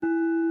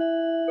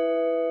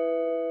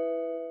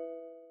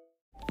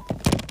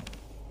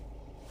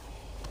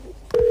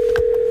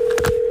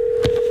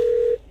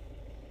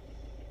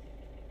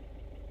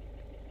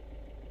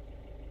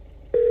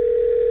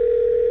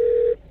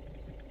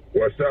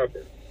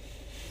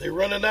They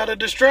running out of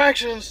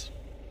distractions.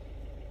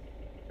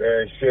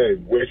 Man, shit,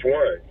 which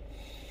one?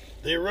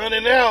 They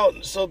running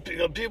out. So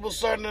people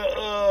starting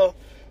to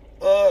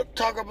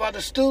talk about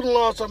the student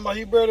loans. Talking about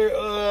he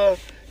better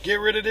get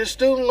rid of this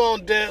student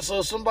loan debt.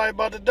 So somebody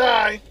about to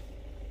die.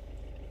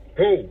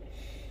 Who?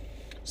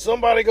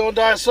 Somebody gonna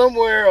die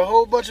somewhere. A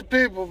whole bunch of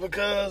people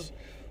because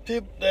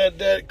people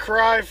that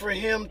cry for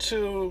him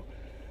to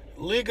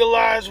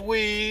legalize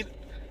weed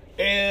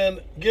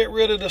and get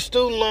rid of the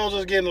student loans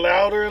is getting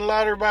louder and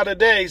louder by the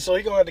day. So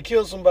he gonna have to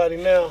kill somebody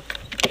now.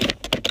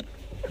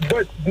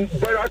 But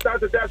I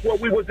thought that's what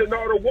we was in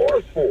all the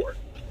wars for.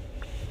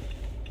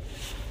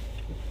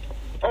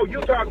 Oh, you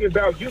talking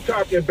about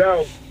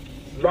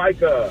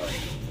like a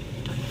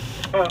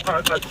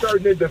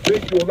certain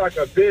individual, like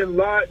a Bin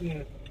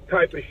Laden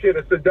type of shit,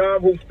 a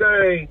Saddam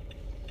Hussein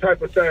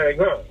type of thing,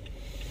 huh?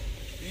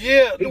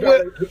 Yeah.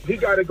 He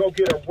got to go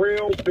get a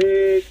real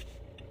big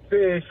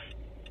fish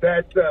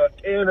that's the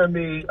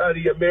enemy of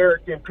the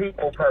American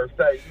people per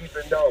se,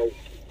 even though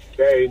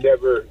they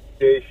never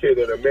did shit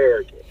in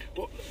America.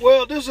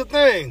 Well, this is the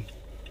thing.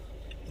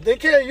 They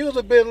can't use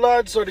a Bin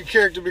Laden sort of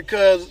character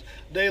because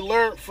they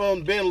learned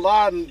from Bin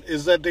Laden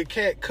is that they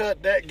can't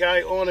cut that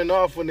guy on and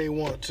off when they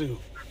want to.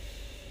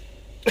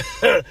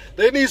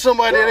 They need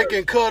somebody that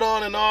can cut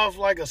on and off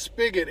like a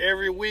spigot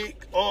every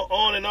week,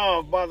 on and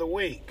off by the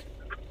week.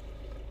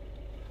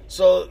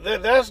 So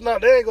that's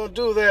not, they ain't gonna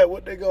do that.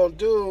 What they gonna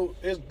do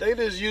is they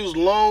just use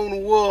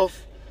lone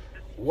wolf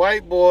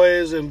white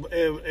boys and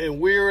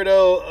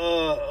weirdo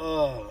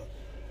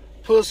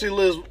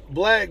pussyless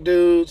black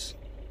dudes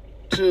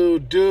to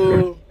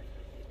do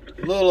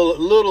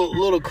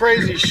little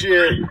crazy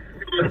shit,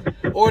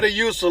 or they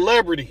use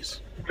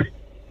celebrities.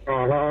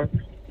 Uh-huh.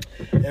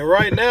 And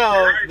right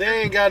now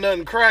they ain't got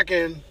nothing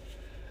cracking,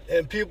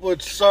 and people are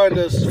starting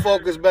to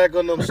focus back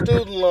on them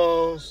student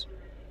loans.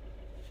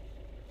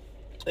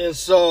 And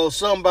so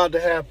something about to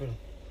happen.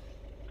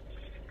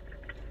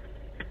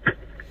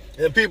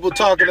 And people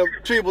talking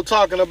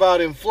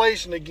about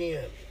inflation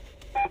again.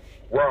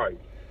 Right.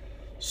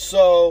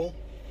 So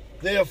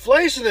the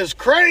inflation is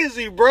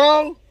crazy,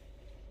 bro.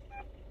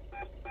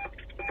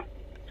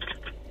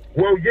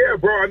 Well, yeah,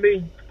 bro. I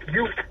mean,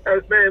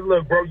 man,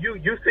 look, bro. You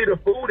see the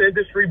food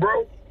industry,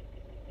 bro?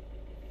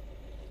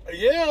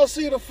 Yeah, I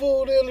see the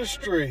food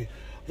industry.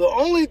 The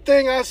only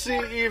thing I see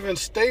even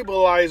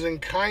stabilizing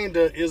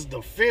kinda is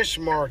the fish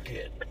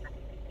market.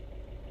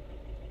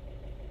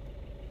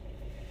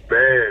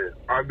 Man,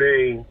 I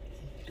mean,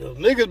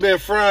 niggas been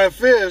frying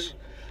fish.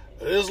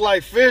 It's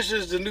like fish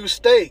is the new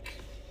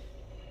steak.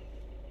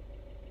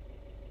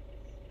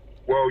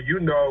 Well, you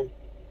know,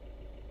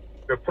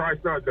 the price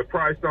on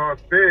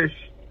fish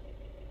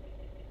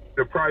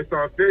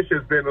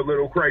has been a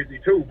little crazy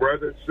too,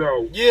 brother.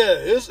 So yeah,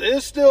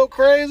 it's still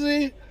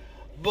crazy.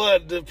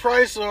 But the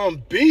price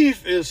on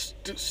beef is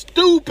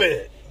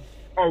stupid.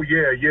 Oh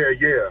yeah.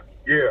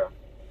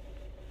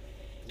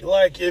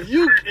 Like if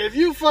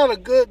you find a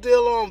good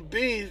deal on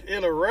beef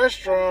in a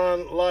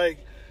restaurant,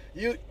 like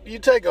you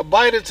take a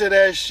bite into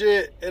that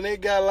shit and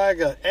it got like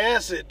an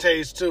acid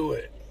taste to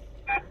it.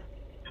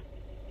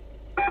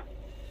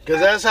 Cause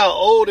that's how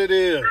old it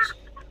is.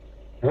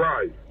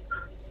 Right.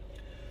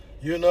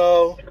 You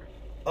know,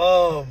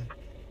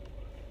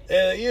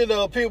 and, you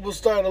know, people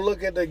starting to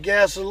look at the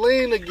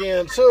gasoline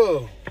again,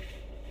 too.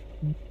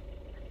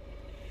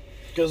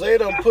 Because they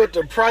done put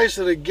the price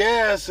of the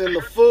gas in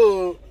the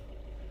food,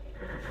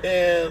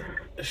 and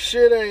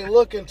shit ain't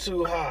looking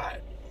too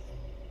hot.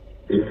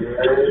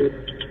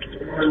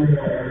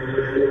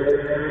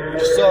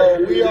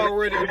 So we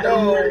already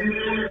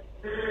know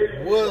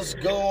what's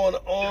going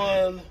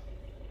on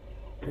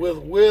with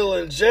Will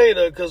and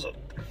Jada, because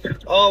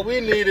all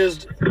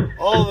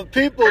the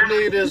people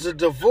need is a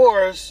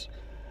divorce.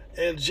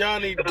 And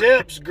Johnny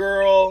Depp's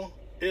girl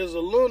is a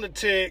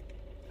lunatic.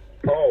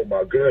 Oh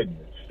my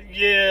goodness.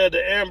 Yeah,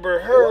 the Amber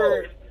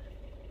Heard.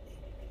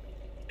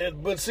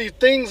 But see,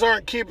 things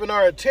aren't keeping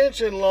our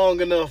attention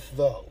long enough,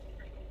 though.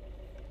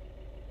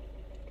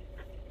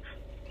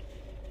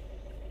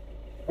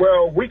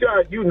 Well, we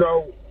got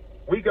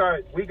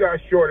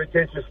short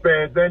attention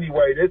spans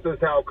anyway. This is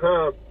how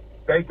come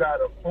they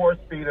gotta force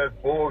feed us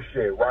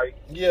bullshit, right?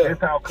 Yeah. This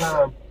how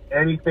come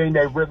anything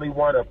they really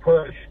want to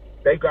push,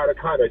 they gotta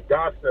kind of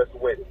dox us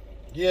with it.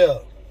 Yeah.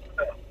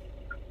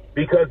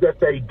 Because if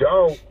they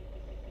don't,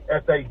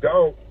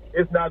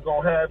 it's not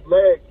gonna have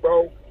legs,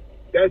 bro.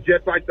 That's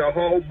just like the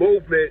whole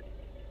movement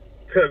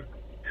to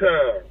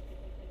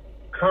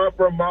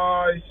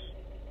compromise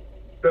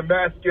the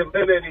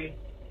masculinity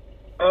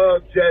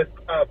of just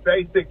a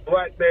basic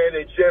black man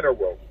in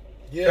general.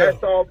 Yeah.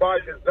 That's all by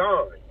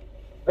design,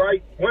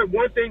 right?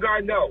 One thing I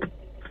know,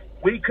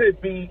 we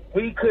could be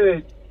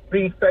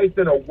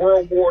facing a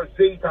World War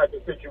Z type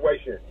of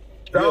situation.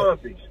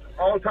 Zombies,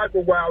 all type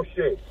of wild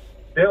shit.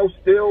 There'll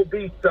still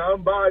be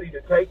somebody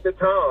to take the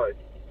time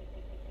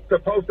to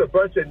post a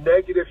bunch of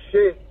negative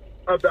shit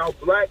about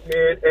black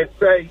men and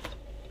say,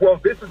 well,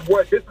 this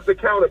is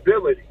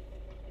accountability.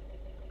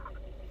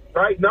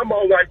 Right? And I'm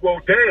all like, well,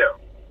 damn.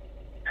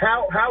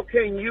 how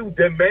can you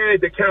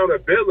demand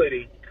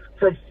accountability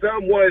from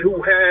someone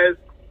who has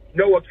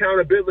no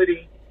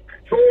accountability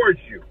towards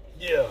you?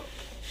 Yeah.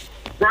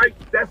 Right?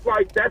 That's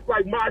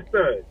like my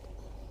son.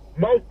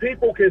 Most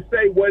people can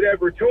say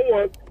whatever to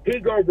him. He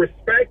gonna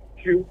respect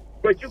you,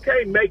 but you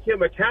can't make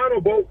him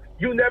accountable.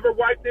 You never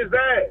wiped his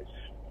ass.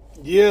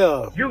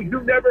 Yeah. You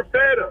never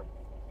fed him.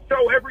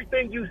 So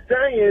everything you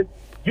saying,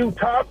 you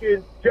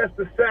talking just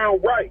to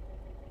sound right.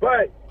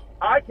 But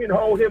I can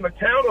hold him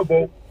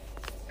accountable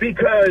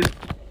because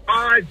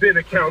I've been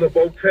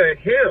accountable to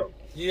him.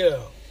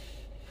 Yeah.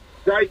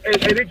 Right? And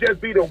it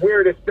just be the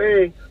weirdest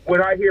thing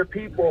when I hear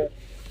people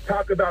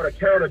talk about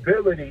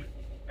accountability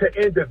to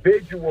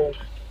individuals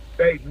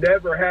they've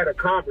never had a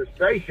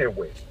conversation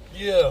with.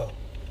 Yeah.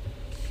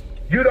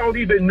 You don't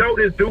even know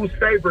this dude's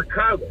favorite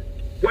color.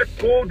 What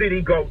school did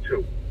he go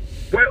to?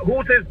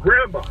 Who's his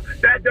grandma?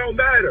 That don't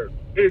matter.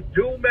 It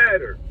do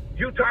matter.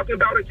 You talking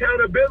about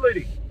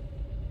accountability.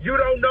 You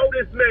don't know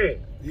this man.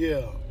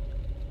 Yeah.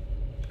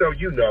 So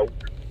you know.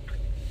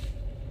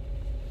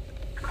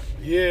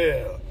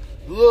 Yeah.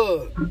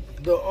 Look,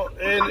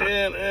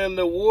 and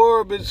the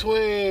war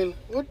between,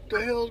 what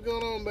the hell's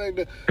going on back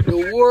there?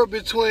 The war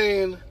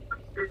between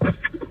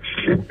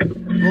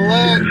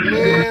black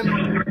men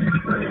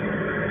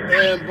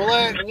and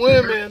black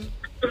women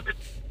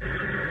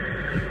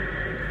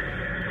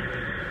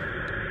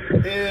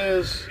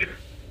is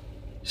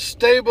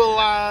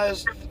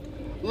stabilized.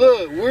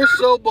 Look, we're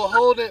so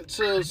beholden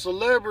to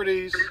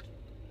celebrities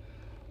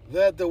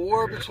that the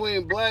war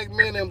between black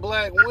men and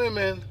black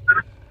women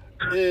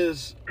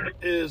is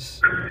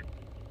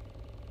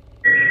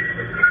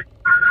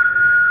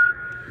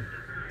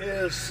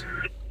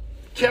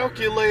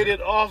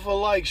calculated off of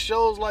like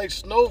shows like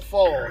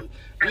Snowfall.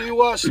 Do you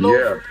watch Snowfall?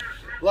 Yeah.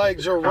 Like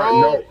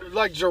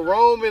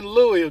Jerome and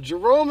Louis. If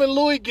Jerome and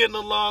Louis getting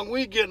along,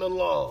 we getting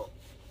along.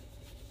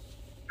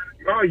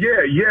 Oh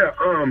yeah.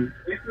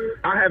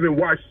 I haven't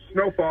watched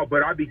Snowfall,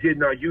 but I be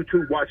getting on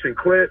YouTube watching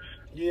clips.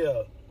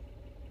 Yeah.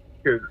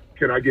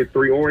 Can I get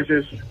 3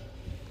 oranges?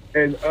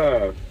 And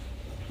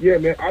yeah,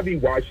 man, I be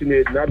watching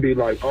it and I be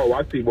like, oh,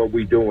 I see what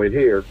we doing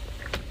here.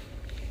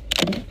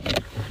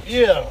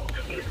 Yeah.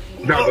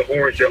 Now the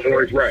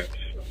orange wraps.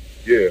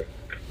 Yeah.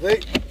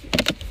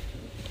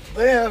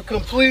 They have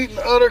complete and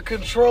utter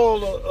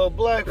control of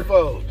black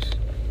folks.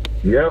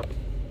 Yep.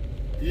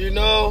 You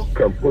know?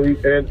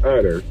 Complete and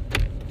utter.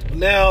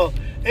 Now,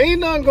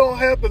 ain't nothing gonna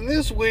happen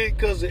this week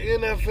because the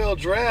NFL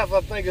draft,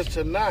 I think, is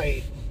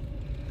tonight.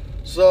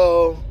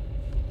 So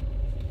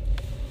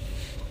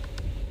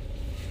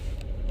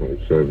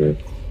 7.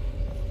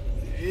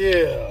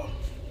 yeah.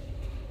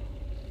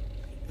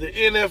 The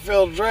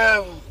NFL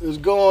draft is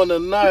going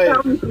tonight.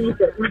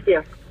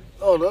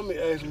 Oh, let me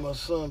ask my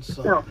son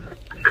something.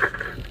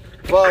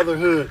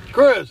 Fatherhood.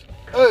 Chris,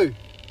 hey.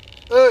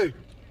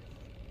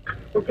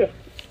 Okay.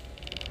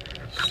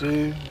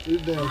 See,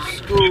 these damn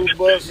school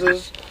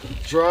buses,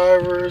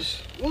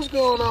 drivers. What's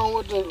going on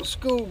with the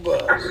school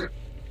bus?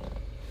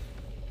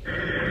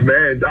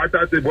 Man, I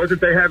thought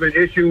wasn't they having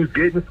issues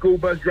getting school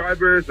bus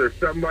drivers or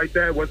something like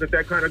that? Wasn't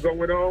that kind of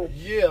going on?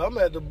 Yeah, I'm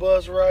at the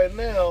bus right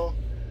now,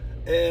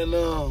 and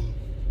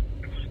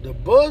the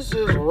bus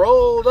is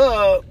rolled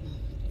up,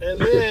 and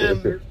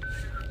then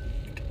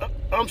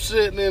I'm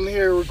sitting in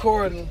here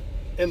recording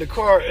in the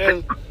car,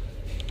 and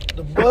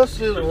the bus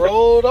is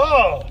rolled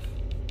off.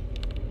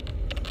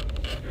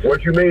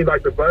 What you mean,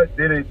 like the bus?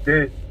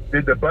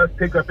 Did the bus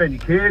pick up any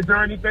kids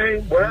or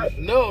anything? What?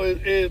 No,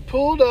 it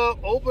pulled up,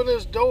 opened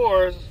its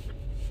doors,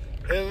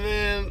 and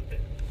then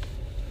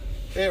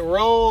it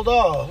rolled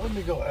off. Let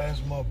me go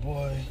ask my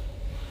boy.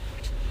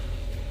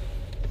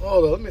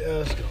 Hold on, let me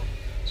ask him.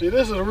 See,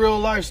 this is real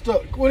life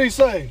stuff. What'd he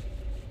say?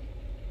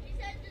 He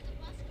said there's a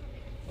bus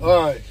coming.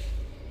 All right.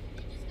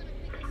 He's just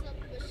gonna pick us up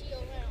and she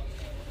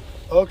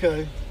around.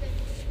 Okay.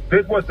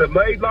 This was the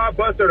Laidlaw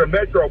bus or the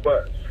Metro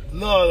bus?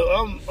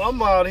 No,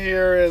 I'm out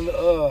here in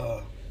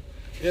the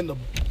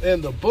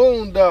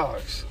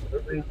boondocks.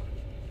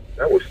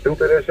 That was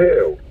stupid as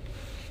hell.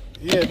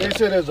 Yeah, they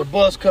said there's a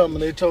bus coming.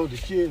 They told the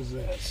kids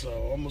that, so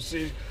I'm gonna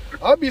see.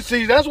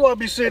 That's why I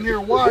be sitting here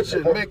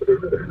watching,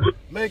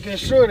 making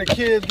sure the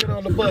kids get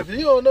on the bus.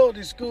 You don't know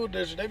these school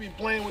districts; they be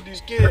playing with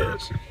these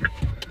kids.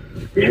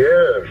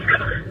 Yeah.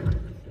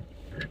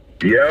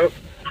 Yep.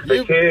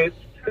 The kids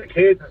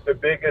is the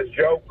biggest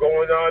joke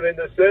going on in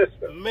the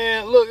system.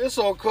 Man, look, it's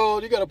so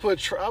cold. You gotta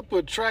I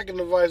put tracking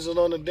devices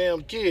on the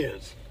damn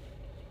kids.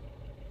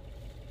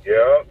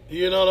 Yeah.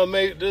 You know,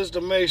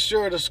 to make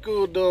sure the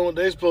school doing what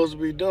they supposed to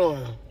be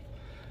doing.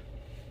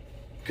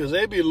 Cause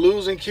they be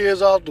losing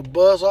kids off the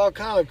bus, all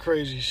kind of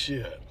crazy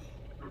shit.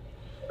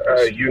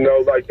 You know,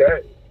 like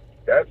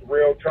that's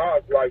real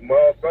talk. Like,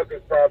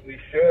 motherfuckers probably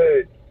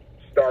should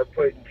start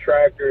putting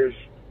trackers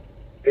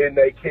in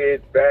their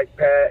kids'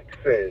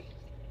 backpacks and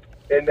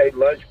in their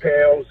lunch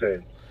pails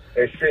and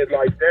shit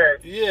like that.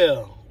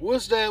 Yeah.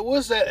 What's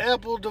that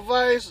Apple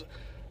device?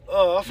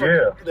 I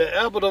forgot. Yeah. The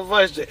Apple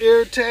device, the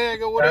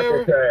AirTag or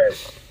whatever. Apple Tag.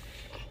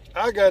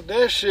 I got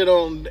that shit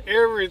on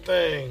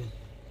everything.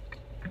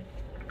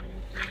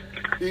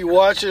 He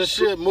watching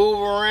shit move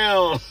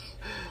around.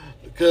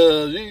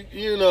 Because,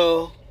 you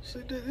know,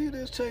 see, did he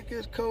just take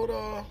his coat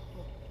off?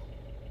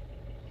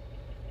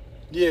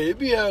 Yeah, he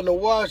be having to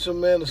watch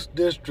him in the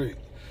district.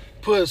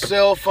 Put a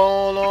cell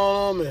phone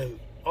on him and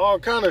all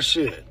kind of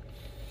shit.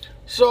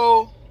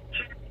 So,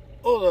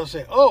 what was I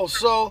saying? Oh,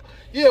 so,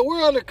 yeah,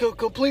 we're under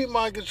complete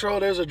mind control.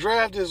 There's a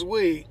draft this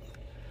week.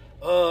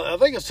 I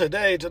think it's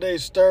today.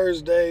 Today's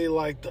Thursday,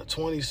 like the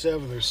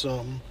 27th or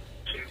something.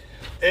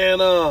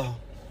 And,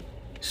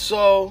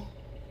 so,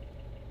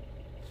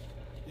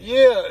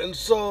 yeah,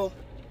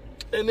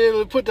 and then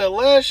we put that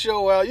last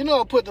show out. You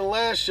know, I put the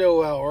last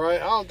show out,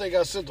 right? I don't think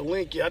I sent the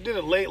link yet. I did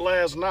it late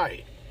last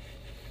night.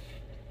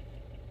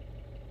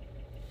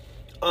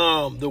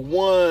 The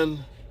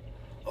one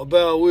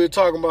about, we were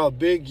talking about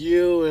Big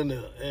U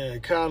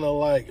and kind of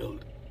like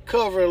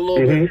covering a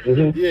little bit.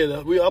 Mm-hmm.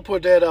 Yeah, I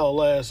put that out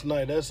last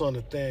night. That's on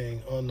the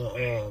thing, on the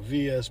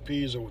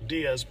VSPs or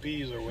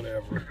DSPs or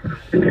whatever.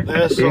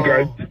 That's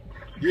okay. on.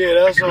 Yeah,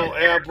 that's on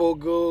Apple,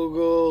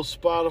 Google,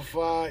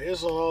 Spotify.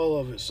 It's on all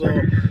of it. So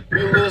if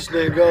you're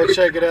listening, go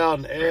check it out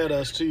and add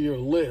us to your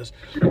list.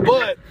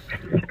 But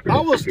I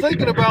was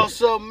thinking about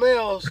something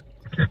else,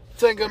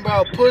 thinking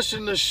about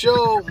pushing the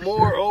show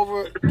more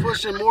over,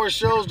 pushing more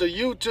shows to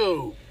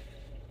YouTube.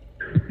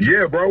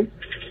 Yeah, bro.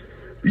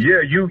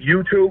 Yeah,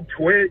 YouTube,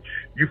 Twitch.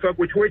 You fuck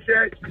with Twitch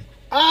yet?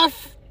 I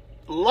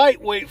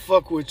lightweight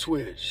fuck with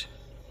Twitch.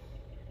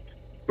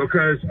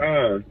 Because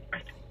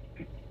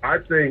I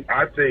think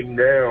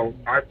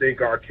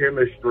our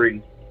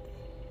chemistry,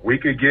 we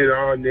could get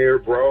on there,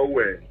 bro,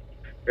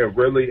 and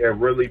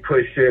really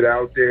push shit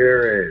out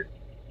there, and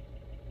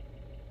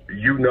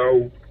you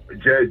know,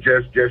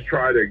 just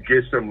try to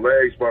get some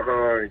legs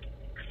behind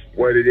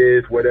what it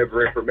is,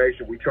 whatever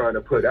information we trying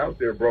to put out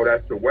there, bro.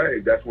 That's the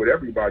way. That's what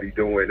everybody's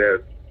doing.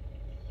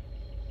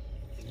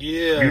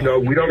 Yeah. You know,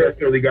 we don't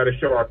necessarily got to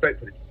show our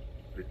faces.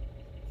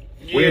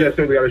 Yeah. We ain't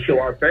necessarily got to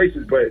show our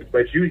faces, but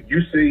you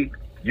see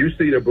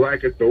the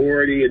Black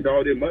Authority and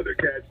all them other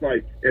cats.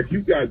 Like, if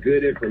you got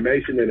good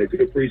information and a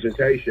good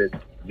presentation,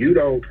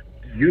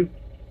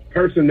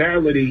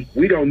 personality,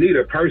 we don't need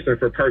a person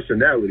for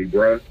personality,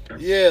 bruh.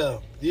 Yeah.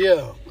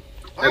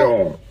 At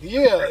all.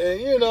 Yeah, and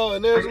you know,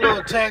 and there's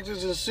little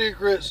tactics and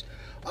secrets.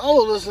 I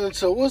was listening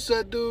to, what's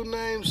that dude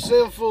named?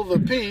 Sinful the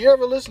P. You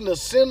ever listen to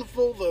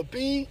Sinful the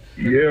P?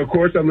 Yeah, of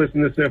course I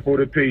listen to Sinful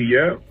the P,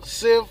 yeah.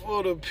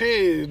 Sinful the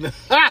P.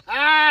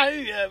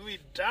 He had me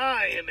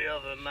dying the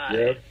other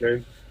night. Yeah,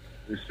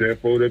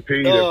 Sinful the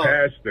P, the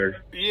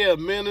pastor. Yeah,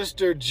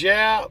 Minister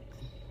Jap.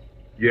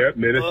 Yep,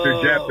 Minister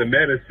Jap, the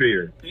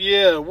Manosphere.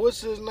 Yeah,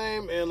 what's his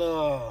name? And,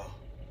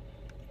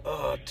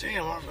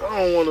 damn, I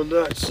don't want to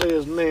not say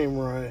his name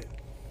right.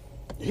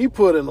 He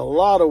put in a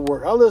lot of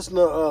work. I listen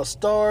to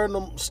Star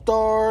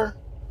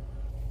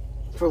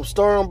from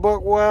Star and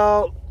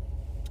Buckwild.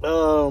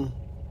 Troy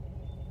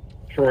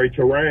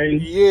Terrain.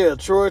 Yeah,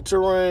 Troy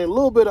Terrain. A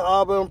little bit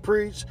of Abba and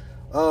Preach.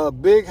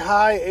 Big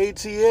High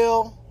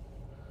ATL.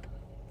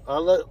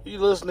 You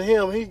listen to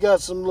him. He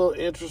got some little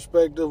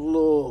introspective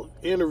little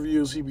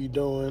interviews he be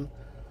doing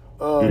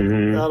out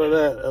of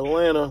that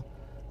Atlanta.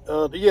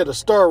 The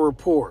Star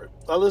Report.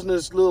 I listen to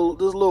this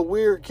little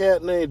weird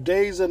cat named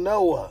Days of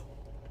Noah.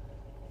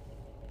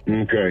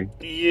 Okay.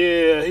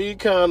 Yeah, he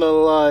kind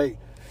of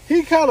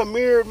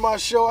mirrored my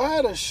show. I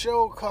had a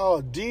show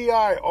called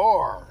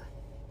DIR.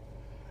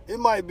 It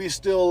might be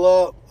still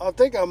up. I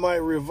think I might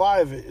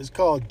revive it. It's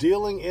called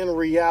Dealing in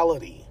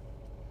Reality.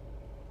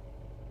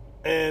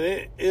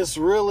 And it's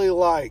really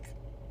like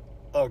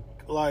a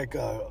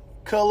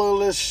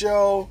colorless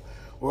show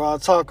where I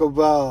talk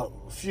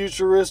about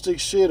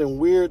futuristic shit and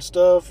weird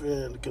stuff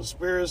and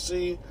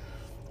conspiracy.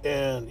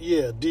 And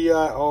yeah,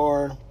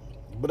 DIR.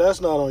 But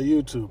that's not on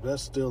YouTube.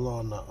 That's still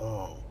on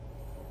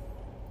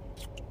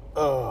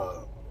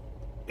the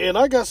and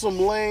I got some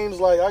lanes,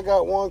 like I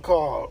got one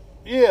called,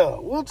 yeah,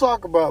 we'll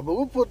talk about it, but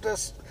we'll put that,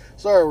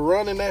 start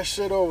running that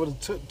shit over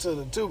to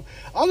the tube.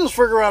 I'll just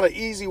figure out an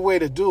easy way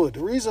to do it.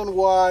 The reason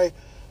why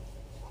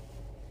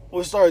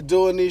we start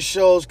doing these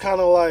shows kind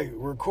of like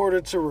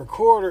recorder to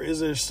recorder is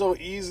they're so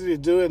easy to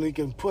do it, and we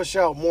can push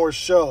out more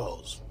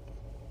shows.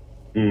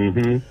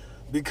 Mm-hmm.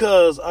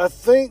 Because I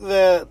think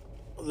that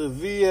the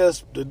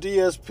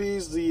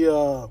DSPs,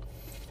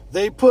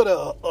 they put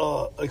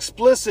a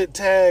explicit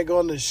tag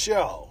on the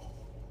show.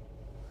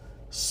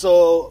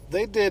 So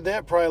they did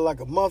that probably like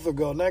a month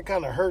ago, and that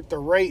kind of hurt the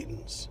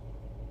ratings.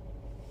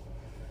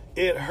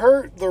 It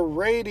hurt the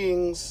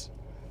ratings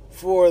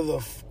for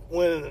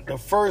when the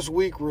first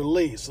week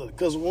release,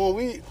 because when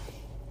we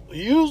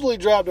usually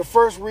drop, the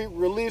first week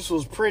release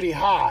was pretty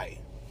high.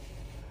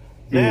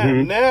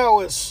 Now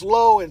it's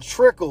slow and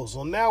trickles.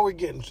 So now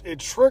it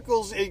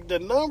trickles. The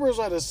numbers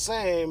are the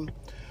same,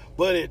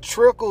 but it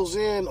trickles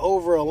in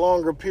over a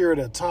longer period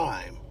of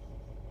time.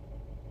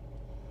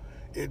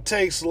 It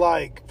takes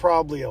like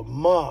probably a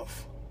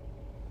month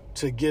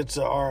to get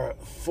to our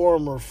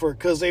former,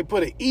 because they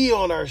put an E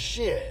on our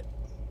shit.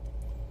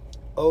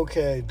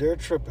 Okay, they're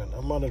tripping.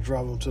 I'm gonna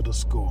drive them to the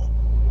school.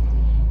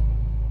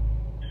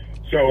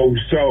 So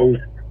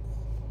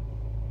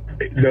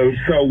No,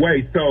 so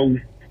wait, so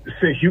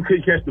since you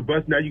couldn't catch the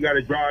bus, now you got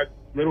to drive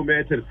little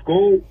man to the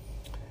school?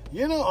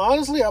 You know,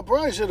 honestly, I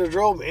probably should have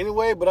drove him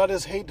anyway, but I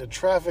just hate the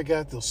traffic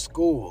at the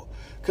school.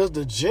 Because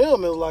the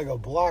gym is like a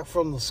block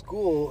from the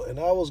school, and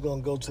I was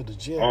going to go to the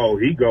gym. Oh,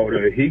 he go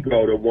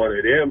to one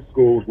of them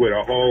schools with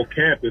a whole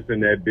campus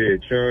in that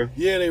bitch, huh?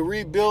 Yeah, they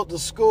rebuilt the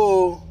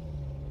school,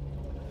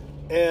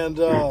 and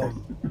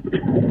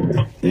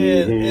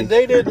and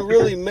they didn't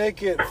really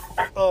make it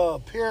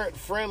parent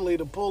friendly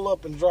to pull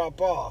up and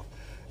drop off.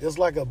 It's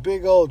like a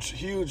big old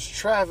huge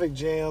traffic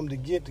jam to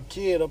get the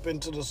kid up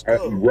into the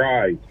school.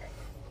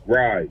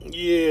 Right.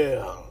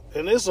 Yeah,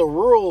 and it's a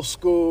rural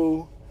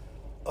school.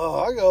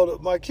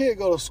 My kid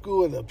go to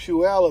school in the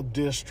Puyallup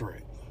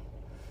district,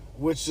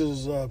 which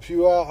is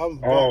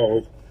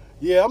Puyallup.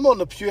 I'm on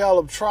the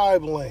Puyallup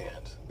tribe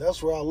land.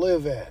 That's where I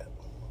live at.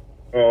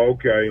 Oh,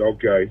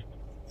 okay.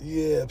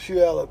 Yeah,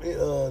 Puyallup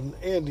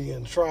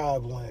Indian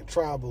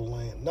tribal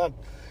land. Not,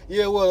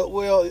 yeah,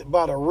 well,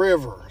 by the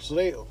river. So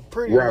they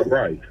pretty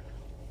right.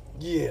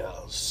 Yeah,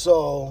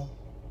 so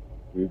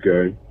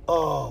okay.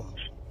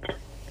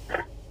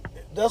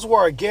 That's where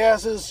our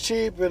gas is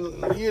cheap,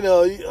 and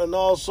and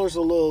all sorts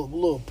of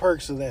little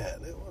perks of that.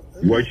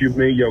 What you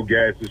mean your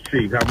gas is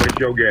cheap? How much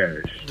your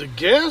gas? The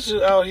gas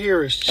out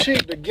here is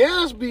cheap. The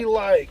gas be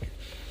like,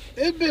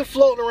 it's been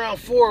floating around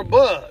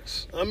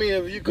 $4. I mean,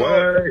 if you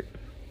call it,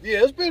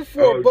 yeah, it's been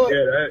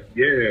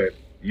 $4.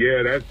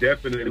 Yeah, that's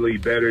definitely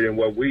better than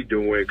what we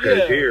doing.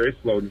 Cause here it's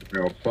floating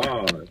around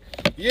 $5.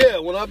 Yeah,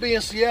 when I be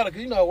in Seattle,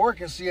 cause I work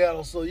in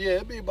Seattle, so yeah,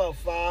 it'd be about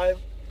 $5.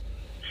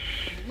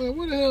 Man,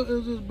 where the hell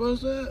is this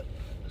bus at?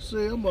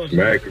 See, I'm gonna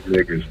smack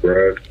niggas,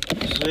 bro.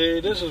 See,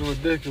 this is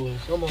ridiculous.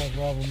 I'm gonna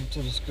drive him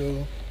to the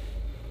school.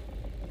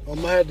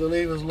 I'm gonna have to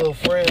leave his little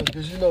friends,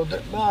 because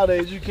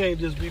nowadays you can't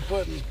just be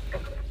putting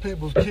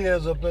people's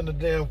kids up in the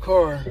damn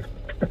car.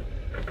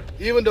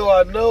 Even though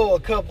I know a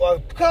couple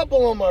of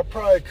them I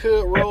probably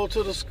could roll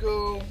to the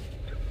school,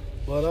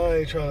 but I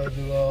ain't trying to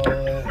do all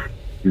that.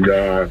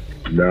 Nah.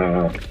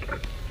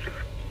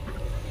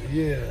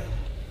 Yeah.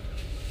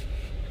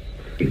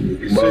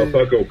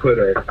 Motherfucker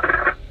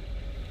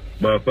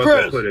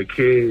put a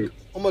kid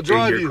I'm gonna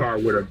drive in your car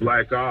with a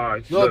black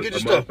eye. No, get your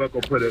stuff. A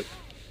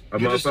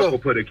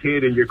motherfucker put a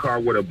kid in your car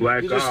with a black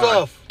eye. Get your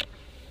stuff.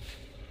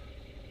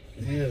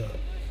 Yeah.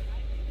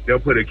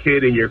 They'll put a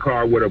kid in your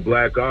car with a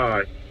black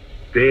eye.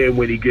 Then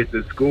when he gets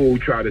to school,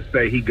 try to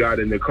say he got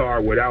in the car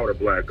without a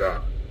black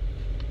eye.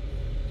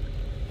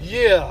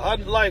 Yeah, I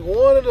like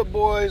one of the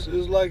boys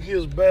is like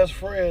his best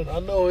friend.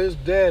 I know his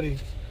daddy.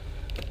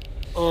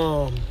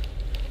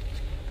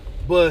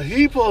 But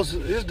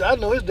I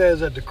know his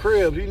dad's at the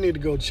crib. He need to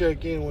go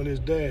check in with his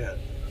dad.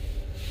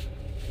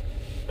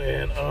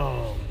 And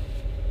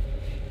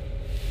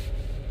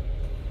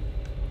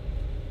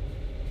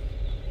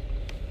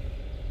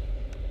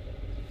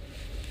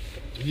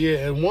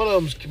yeah, and one of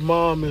them's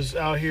mom is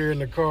out here in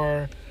the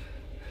car.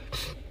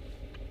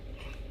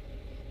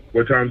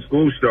 What time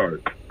school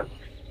start? I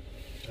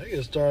think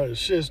it started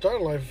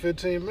like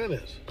 15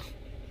 minutes.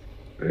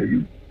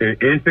 In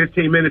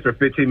 15 minutes or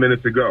 15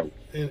 minutes ago?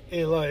 And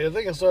like, I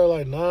think it started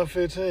like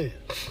 9:15.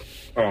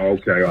 Oh,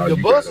 okay. The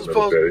bus is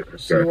supposed to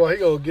see why he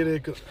gonna get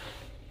in.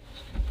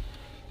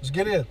 Just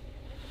get in.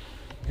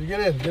 You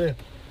get in.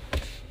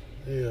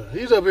 Yeah,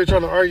 he's up here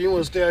trying to argue. He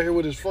want to stay out here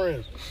with his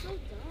friends.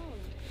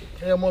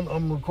 Hey,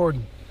 I'm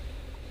recording.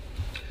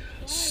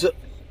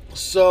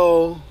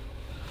 So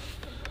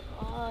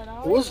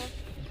what's,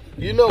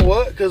 you know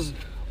what? Because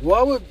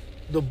why would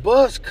the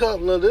bus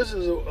come? Now, this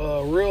is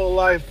a real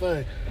life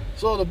thing.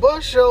 So the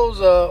bus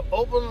shows up,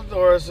 open the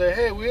door, and say,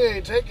 "Hey, we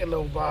ain't taking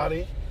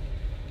nobody."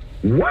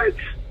 What?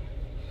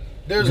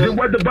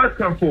 What the bus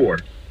come for?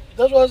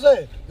 That's what I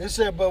said. They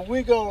said, but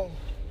we're gonna.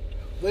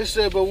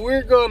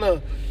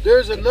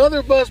 There's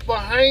another bus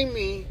behind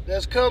me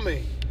that's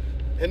coming,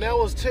 and that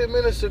was 10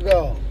 minutes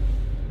ago.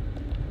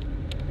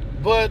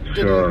 But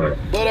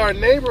our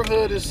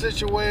neighborhood is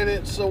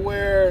situated so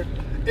where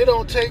it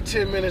don't take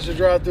 10 minutes to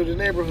drive through the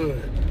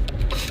neighborhood.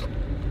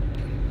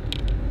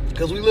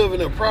 Because we live in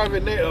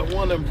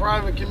one of them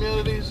private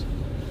communities.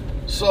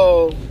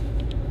 So,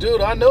 dude,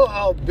 I know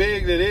how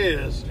big it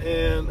is.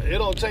 And it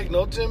don't take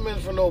no 10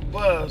 minutes for no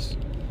bus.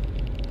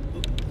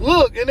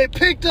 Look, and they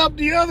picked up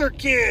the other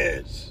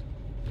kids.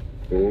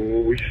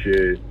 Oh,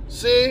 shit.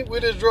 See, we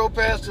just drove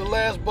past the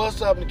last bus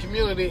stop in the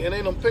community, and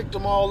they done picked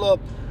them all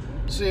up.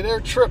 See, they're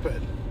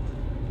tripping.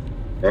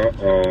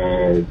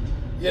 Uh-oh.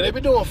 Yeah, they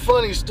be doing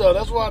funny stuff.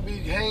 That's why I be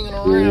hanging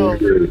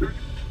around. Ooh.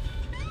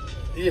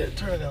 Yeah,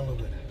 turn it down a little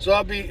bit. So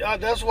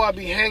that's why I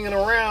be hanging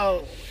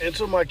around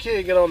until my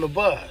kid get on the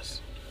bus.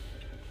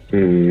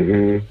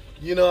 Mm-hmm.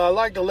 You know, I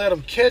like to let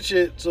him catch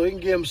it so he can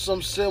give him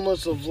some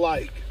semblance of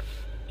like,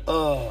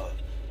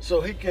 so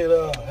he can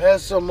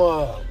have some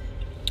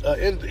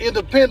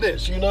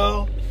independence, you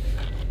know?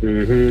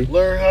 Mm-hmm.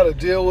 Learn how to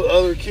deal with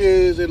other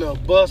kids in a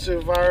bus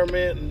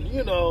environment, and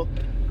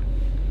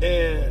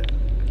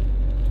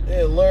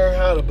and learn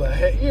how to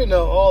behave,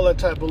 all that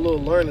type of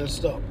little learning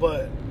stuff.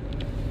 But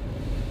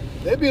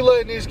They be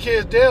letting these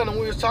kids down, and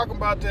we was talking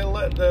about that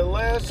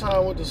last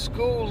time with the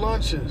school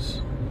lunches.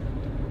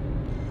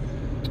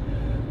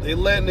 They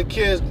letting the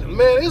kids,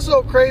 man, it's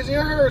so crazy.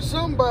 I heard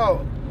something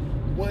about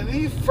when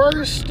he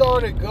first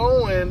started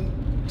going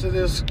to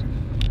this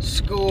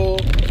school,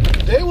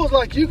 they was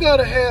like, you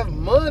gotta have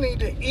money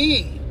to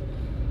eat.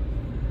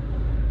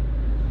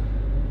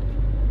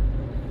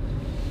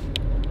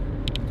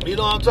 You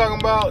know what I'm talking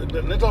about?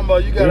 They're talking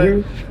about you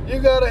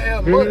gotta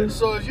have money.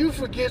 So if you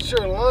forget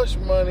your lunch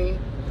money,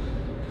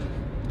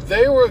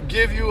 they will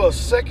give you a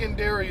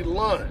secondary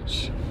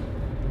lunch.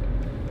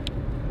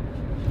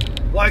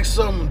 Like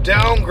some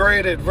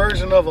downgraded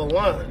version of a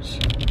lunch.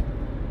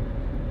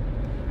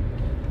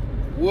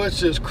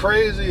 Which is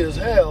crazy as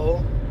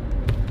hell.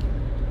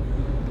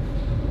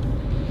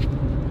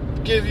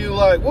 Give you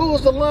like, what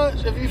was the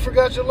lunch? If you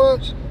forgot your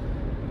lunch?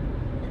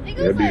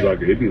 It'd be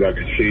like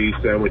a cheese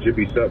sandwich. It'd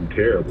be something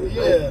terrible.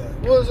 Yeah.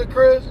 What was it,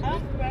 Chris? I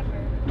don't remember.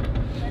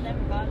 I never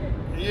got it.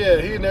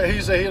 Yeah,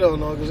 he said he don't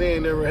know because he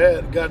ain't never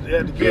had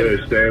to get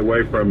it. Stay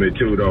away from it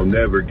too. Don't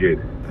never get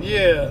it.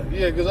 Yeah,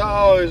 because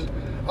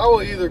I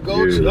would either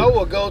go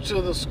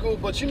to the school,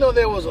 but you know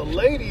there was a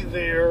lady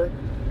there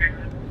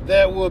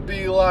that would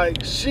be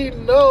like, she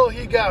know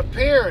he got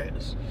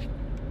parents,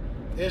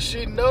 and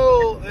she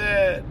know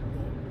that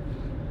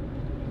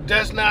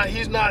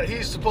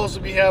he's supposed to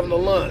be having a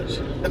lunch.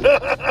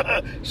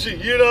 She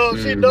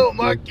know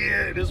my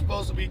kid is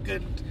supposed to be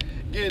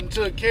getting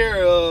took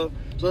care of.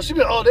 So she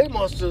be,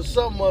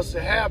 something must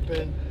have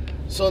happened.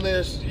 So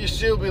then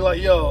she'll be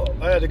like, yo,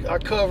 I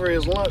cover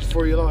his lunch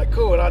for you. And I'm like,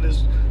 cool, and I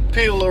just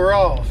peel her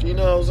off. You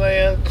know what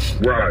I'm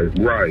saying?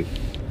 Right.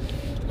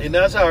 And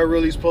that's how it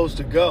really supposed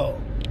to go.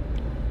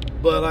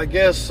 But I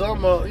guess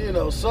some I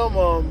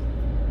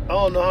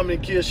don't know how many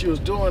kids she was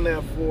doing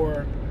that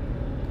for.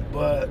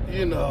 But,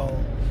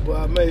 but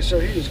I made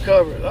sure he was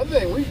covered. I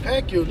think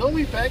don't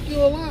we pack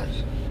you a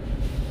lunch?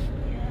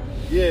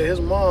 Yeah, his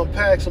mom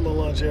packs him a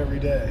lunch every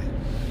day.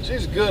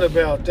 She's good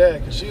about that,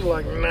 because she's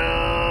like,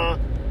 nah,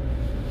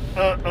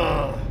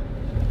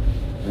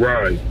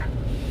 Right.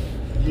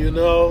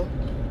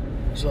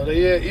 So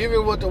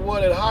even with the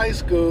one at high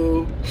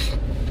school,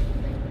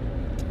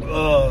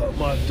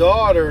 my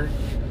daughter,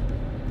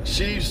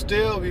 she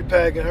still be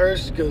packing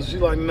hers because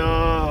she's like,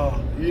 nah,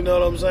 you know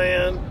what I'm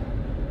saying?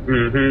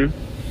 Mm-hmm.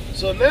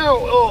 So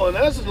now, and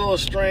that's a little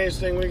strange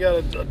thing. We got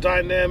a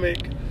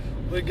dynamic.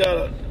 We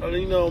got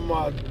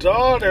my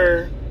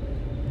daughter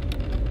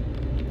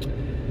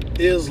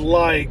is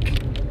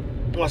like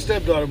my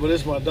stepdaughter, but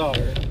it's my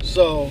daughter.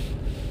 So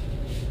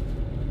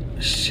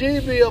she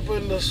be up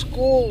in the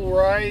school,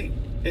 right?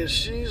 And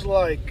she's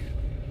like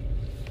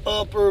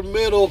upper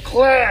middle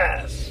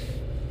class.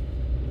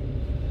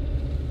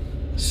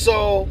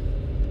 So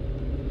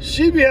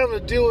she be having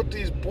to deal with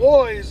these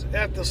boys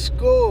at the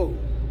school.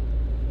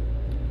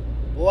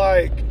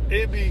 Like,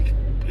 it be,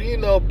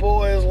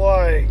 boys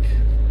like,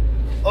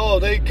 oh,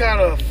 they kind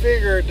of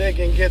figured they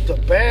can get the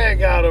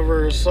bag out of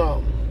her or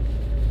something.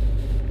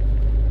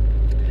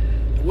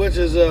 Which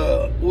is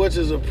a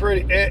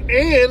pretty,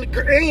 and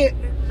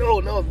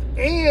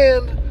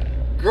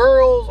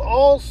girls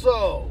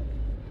also.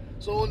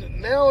 So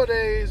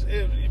nowadays,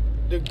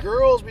 the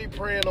girls be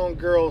preying on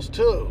girls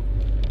too.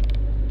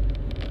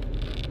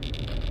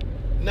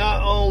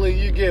 Not only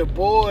you get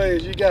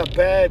boys, you got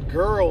bad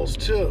girls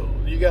too.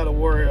 You got to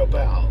worry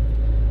about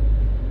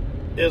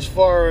as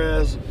far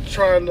as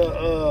trying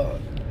to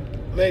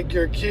make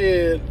your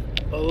kid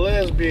a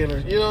lesbian, or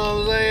you know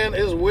what I'm saying?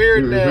 It's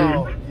weird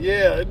now.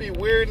 Yeah, it'd be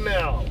weird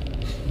now.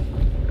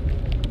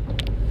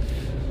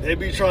 They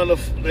be trying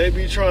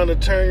to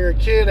turn your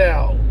kid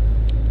out.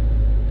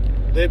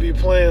 They be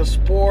playing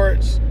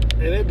sports,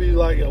 and it'd be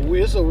like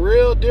it's a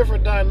real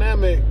different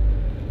dynamic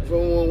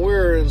from when we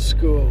were in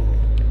school,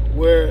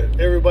 where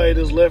everybody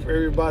just left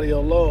everybody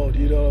alone.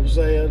 You know what I'm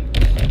saying?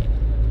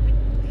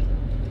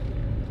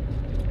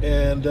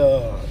 And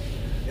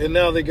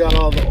now they got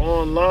all the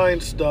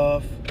online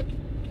stuff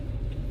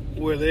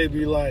where they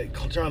be like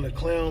trying to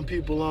clown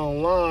people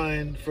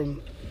online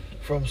from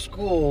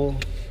school,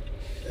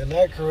 and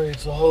that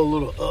creates a whole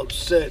little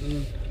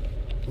upsetting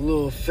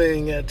little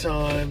thing at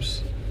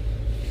times.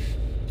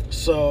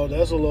 So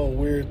that's a little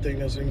weird thing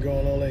that's been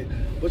going on lately.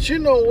 But you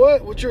know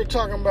what you're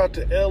talking about,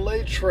 the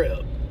LA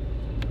trip,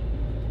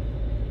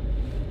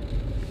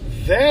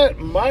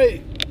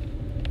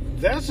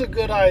 that's a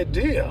good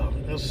idea.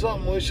 It's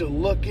something we should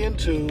look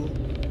into.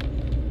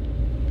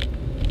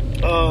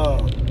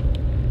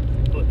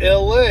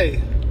 LA,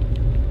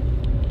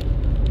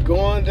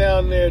 going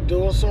down there,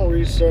 doing some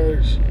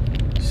research,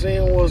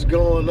 seeing what's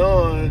going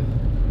on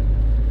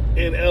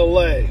in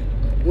LA.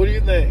 What do you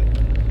think?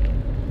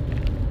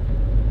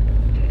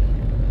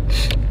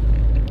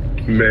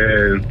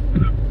 Man,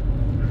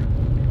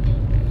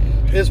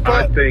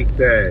 I think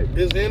that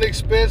it's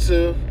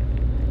inexpensive.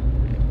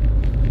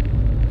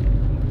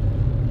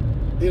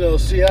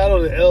 Seattle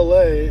to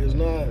LA is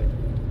not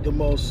the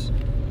most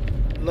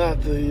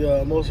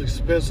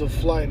expensive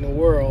flight in the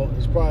world.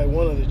 It's probably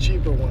one of the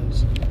cheaper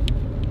ones.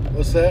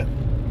 What's that?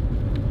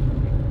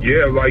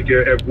 Yeah, like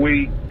if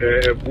we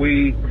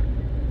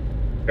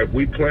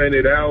plan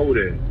it out,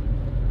 and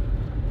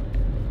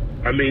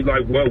I mean,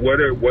 like what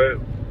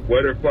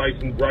are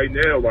flights right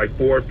now? Like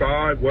 4 or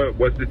 5?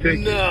 What's the ticket?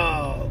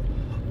 No.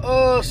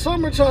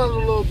 Summertime's a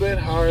little bit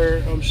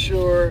higher, I'm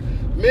sure.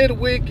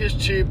 Midweek is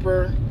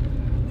cheaper.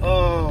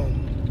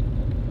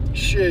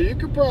 Shit, you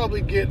could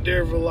probably get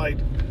there for like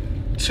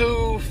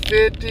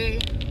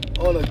 $250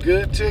 on a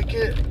good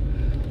ticket.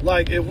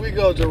 Like if we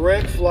go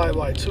direct flight,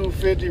 like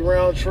 $250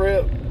 round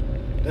trip.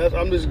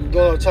 I'm just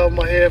going on top of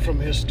my head from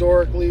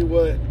historically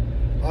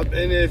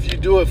and if you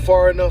do it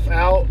far enough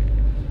out,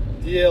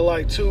 yeah,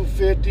 like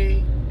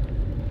 $250.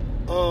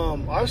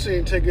 I've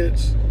seen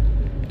tickets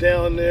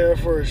down there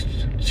for as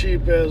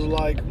cheap as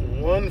like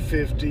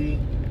 $150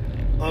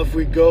 if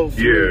we go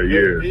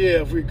through.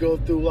 If we go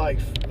through like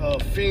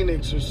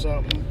Phoenix or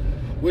something,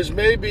 which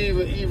may be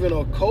even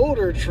a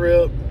colder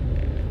trip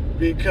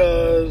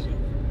because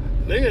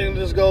they can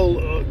just go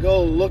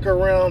look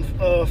around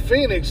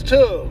Phoenix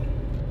too.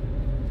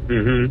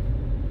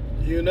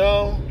 You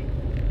know,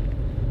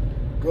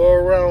 go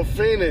around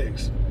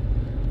Phoenix.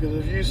 Because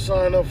if you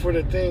sign up for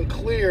the thing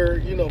Clear,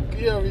 you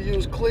ever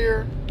use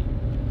Clear?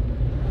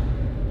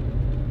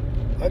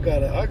 I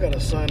gotta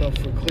sign up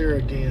for Clear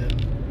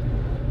again.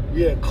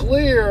 Yeah,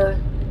 Clear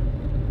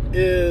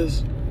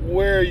is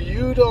where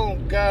you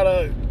don't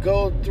gotta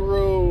go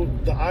through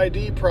the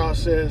ID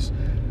process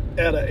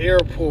at an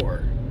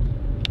airport.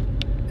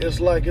 It's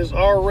like it's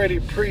already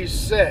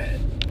preset.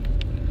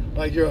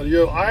 Like your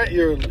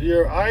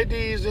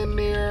ID's in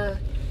there.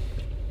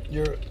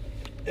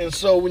 And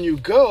so when you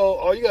go,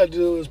 all you gotta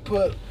do is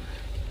put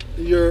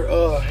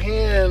your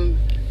hand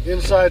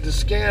inside the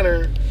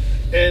scanner,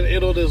 and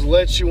it'll just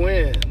let you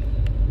in.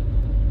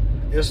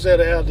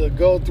 Instead of having to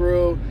go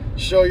through,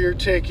 show your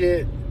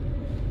ticket,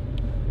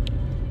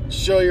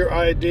 show your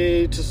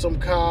ID to some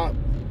cop,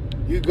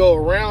 you go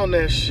around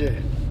that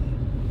shit.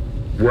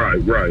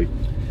 Right.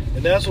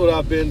 And that's what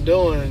I've been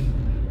doing.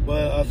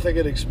 But I think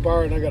it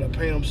expired and I gotta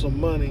pay them some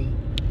money.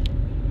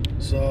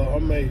 So I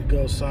may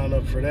go sign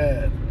up for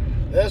that.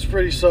 That's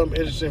pretty something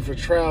interesting for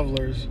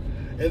travelers.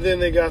 And then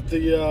they got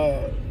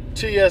the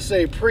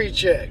TSA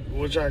pre-check,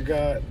 which I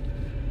got.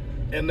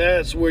 And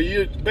that's where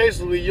you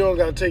don't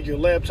gotta take your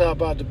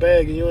laptop out the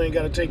bag and you ain't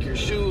gotta take your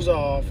shoes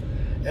off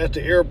at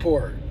the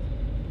airport.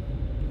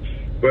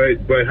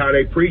 But how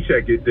they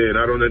pre-check it then?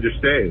 I don't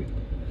understand.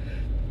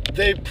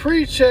 They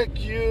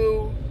pre-check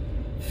you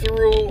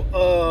through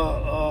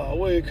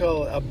what do you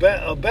call it?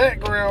 A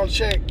background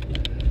check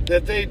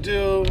that they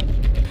do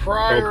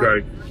prior,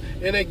 okay,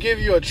 and they give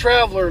you a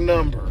traveler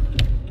number.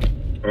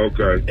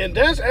 Okay. And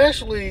that's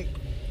actually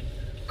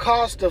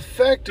cost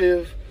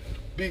effective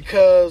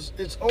because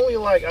it's only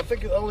like I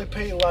think it only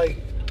paid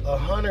like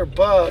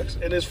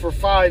 $100 and it's for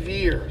 5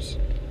 years.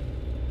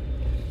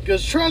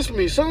 Because trust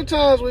me,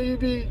 sometimes when you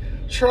be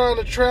trying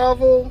to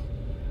travel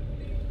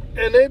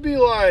and they be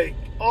like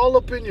all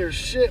up in your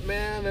shit,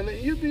 man, and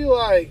you be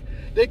like,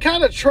 they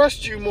kind of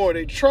trust you more.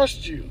 They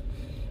trust you.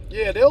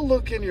 Yeah, they'll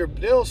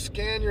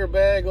scan your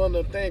bag on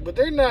the thing, but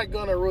they're not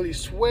gonna really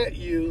sweat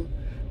you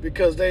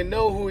because they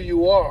know who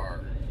you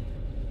are.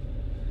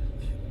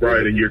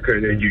 Right, and you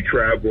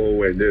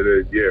travel, and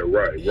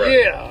right.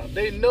 Yeah,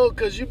 they know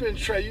because you've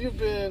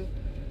been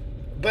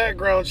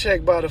background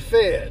checked by the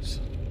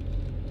feds.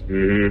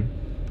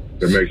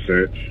 That makes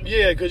sense.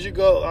 Yeah, because you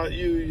go,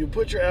 you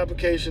put your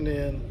application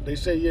in. They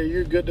say, yeah,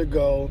 you're good to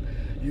go.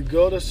 You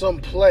go to some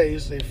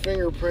place, they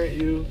fingerprint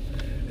you,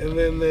 and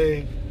then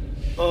they.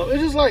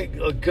 It's just like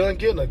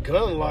getting a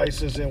gun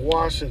license in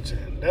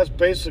Washington. That's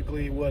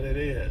basically what it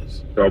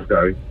is.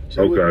 Okay.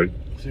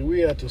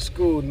 We at the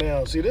school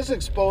now. See, this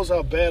exposed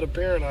how bad a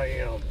parent I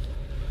am.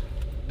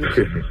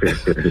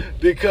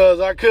 Because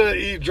I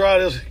couldn't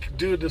drive this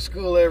dude to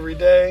school every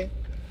day.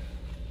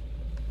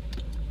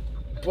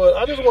 But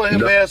I just want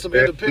him to have some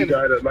independence. We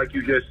gotta, like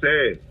you just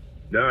said,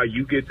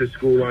 you get to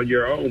school on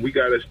your own. We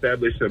got to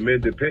establish some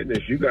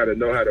independence. You got to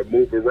know how to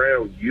move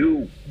around.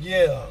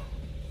 Yeah.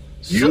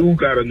 You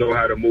got to know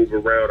how to move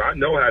around. I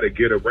know how to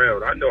get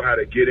around. I know how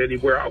to get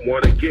anywhere I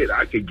want to get.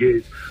 I could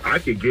damn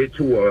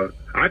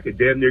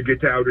near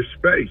get to outer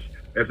space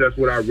if that's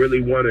what I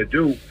really want to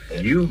do.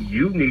 You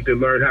need to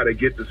learn how to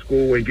get to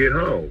school and get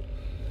home.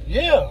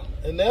 Yeah,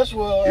 and that's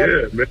what.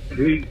 Man.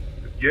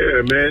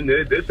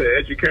 This is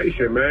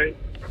education, man.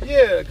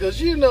 Yeah,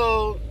 because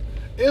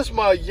it's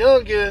my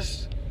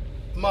youngest,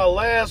 my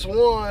last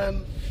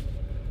one.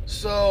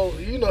 So,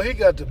 he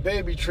got the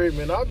baby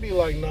treatment. I'd be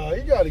like, nah,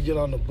 you got to get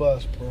on the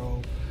bus,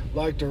 bro.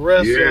 Like the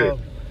rest of,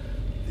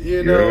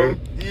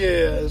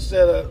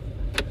 instead of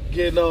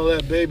getting all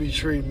that baby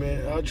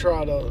treatment, I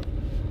try to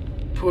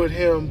put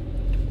him.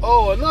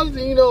 Oh, another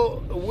thing,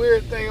 a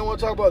weird thing I want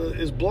to talk about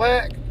is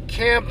black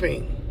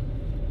camping.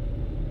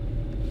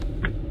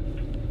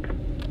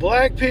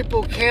 Black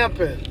people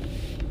camping.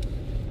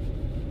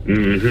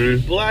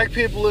 Black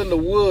people in the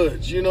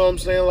woods, you know what I'm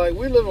saying? Like,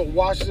 we live in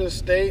Washington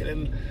State,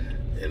 and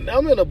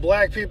I'm in a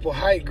black people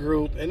hike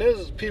group, and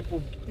there's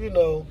people,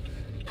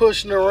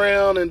 pushing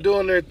around and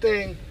doing their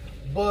thing.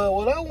 But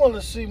what I want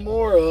to see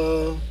more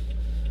of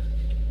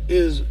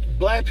is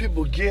black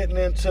people getting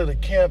into the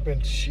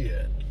camping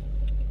shit.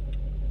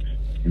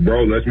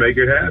 Bro, let's make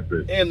it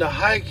happen. And the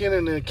hiking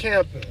and the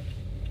camping.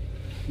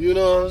 You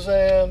know what I'm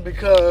saying?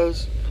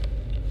 Because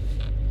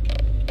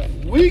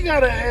we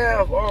gotta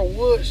have our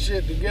wood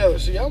shit together.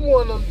 See, I'm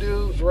one of them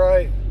dudes,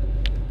 right?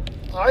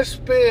 I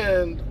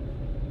spend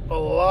a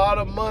lot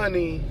of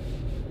money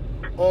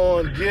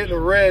on getting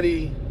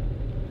ready.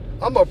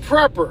 I'm a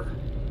prepper.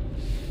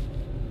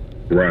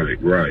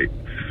 Right.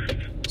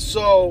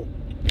 So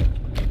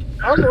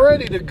I'm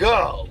ready to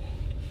go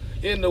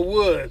in the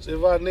woods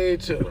if I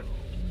need to.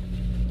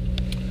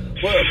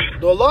 But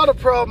a lot of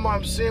problem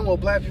I'm seeing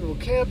with black people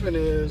camping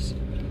is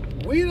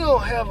we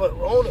don't have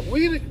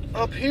we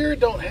up here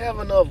don't have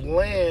enough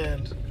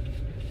land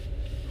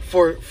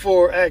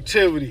for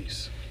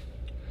activities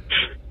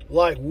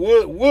like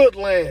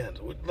woodland.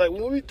 Like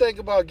when we think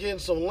about getting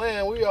some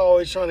land, we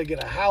always trying to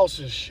get a house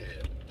and shit.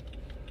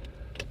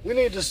 We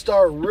need to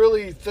start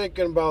really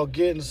thinking about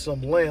getting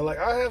some land. Like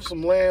I have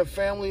some land,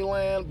 family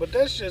land, but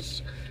that's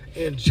just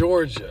in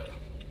Georgia.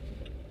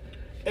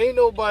 Ain't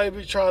nobody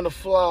be trying to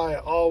fly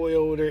all the way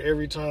over there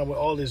every time with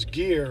all this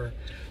gear.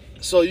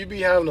 So you be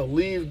having to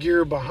leave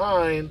gear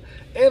behind,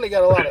 and they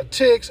got a lot of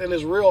ticks, and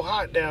it's real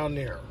hot down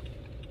there.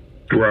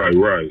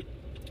 Right.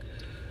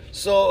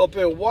 So up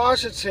in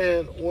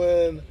Washington,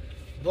 when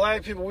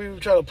black people, we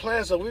would try to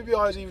plant stuff, we'd be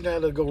always even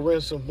had to go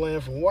rent some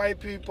land from white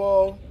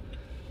people.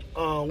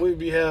 We'd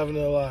be having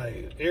to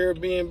like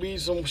Airbnb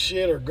some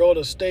shit or go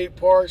to state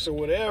parks or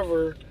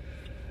whatever.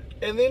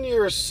 And then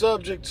you're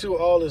subject to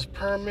all this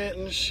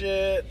permitting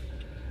shit.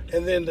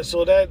 And then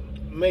so that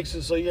makes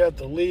it so you have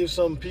to leave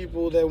some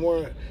people that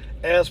weren't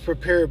as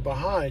prepared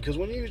behind. Because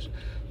when you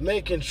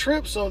making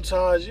trips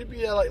sometimes, you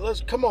be like,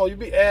 you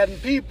be adding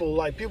people,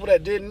 like people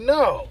that didn't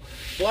know.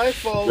 Black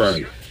folks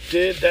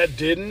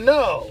didn't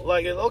know.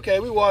 Like, okay,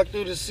 we walk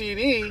through the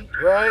CD,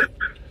 right?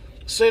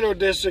 Central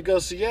District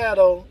of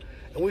Seattle.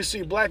 And we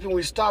see black people,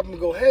 we stop them and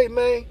go, hey,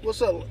 man,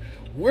 what's up?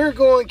 We're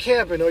going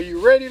camping. Are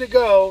you ready to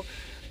go?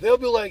 They'll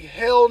be like,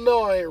 hell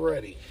no, I ain't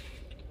ready.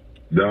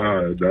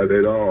 Nah, not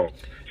at all.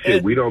 Shit,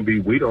 And, we don't be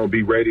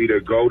ready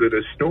to go to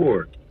the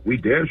store. We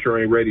damn sure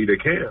ain't ready to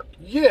camp.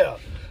 yeah.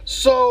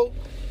 So,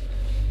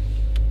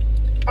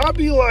 I'll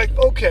be like,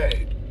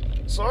 okay.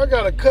 So, I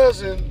got a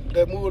cousin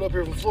that moved up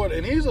here from Florida,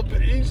 and he's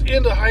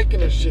into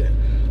hiking and shit.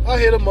 I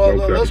hit him up,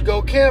 Okay. let's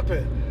go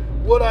camping.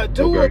 What I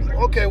do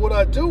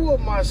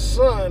with my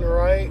son,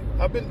 right?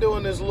 I've been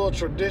doing this little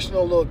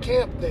traditional little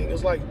camp thing.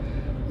 It's like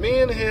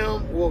me and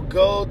him will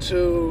go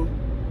to,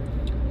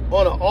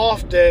 on an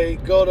off day,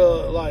 go to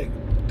like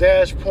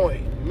Dash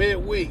Point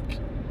midweek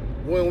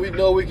when we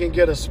know we can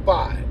get a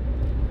spot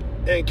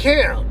and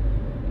camp.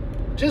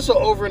 Just an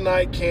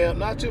overnight camp,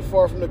 not too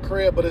far from the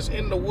crib, but it's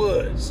in the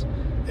woods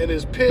and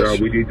it's pitch. No,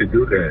 we need to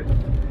do that.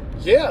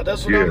 Yeah,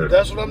 that's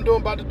what I'm doing,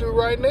 about to do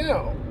right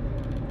now.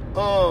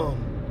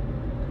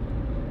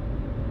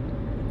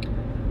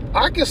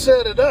 I can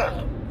set it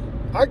up.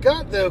 I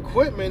got the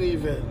equipment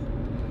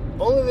even.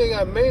 Only thing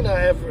I may not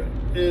have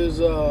is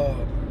a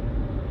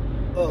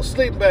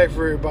sleeping bag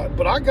for everybody.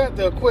 But I got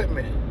the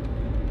equipment.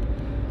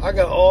 I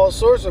got all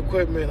sorts of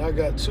equipment. I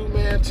got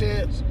 2-man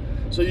tents,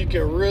 so you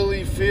can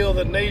really feel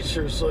the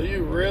nature. So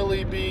you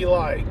really be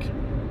like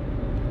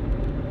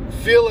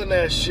feeling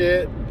that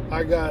shit.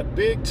 I got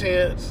big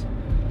tents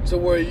to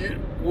where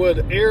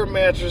with air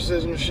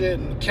mattresses and shit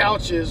and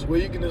couches where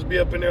you can just be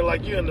up in there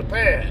like you in the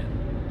pad.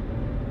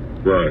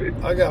 Right.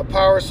 I got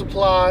power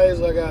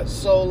supplies. I got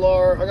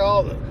solar. I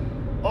got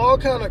all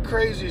kind of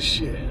crazy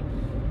shit.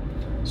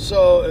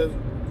 So if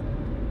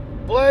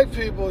black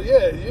people,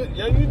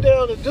 you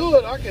down to do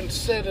it, I can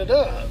set it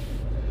up.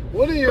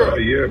 What are your?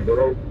 Yeah,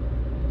 bro.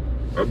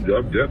 I'm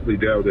definitely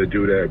down to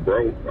do that,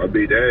 bro. I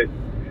mean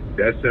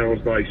that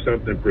sounds like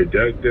something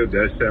productive.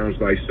 That sounds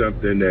like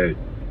something that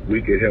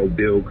we could help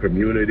build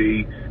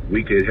community.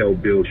 We could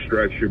help build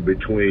structure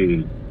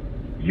between,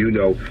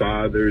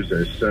 fathers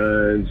and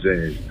sons,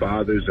 and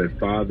fathers and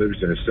fathers,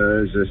 and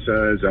sons and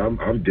sons.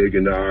 I'm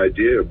digging the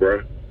idea,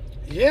 bro.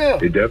 Yeah.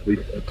 It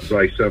definitely sounds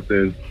like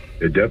something.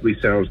 It definitely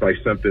sounds like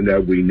something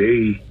that we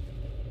need.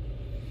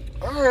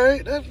 All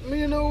right.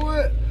 You know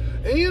what?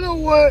 And you know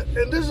what?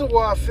 And this is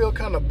why I feel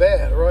kind of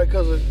bad, right?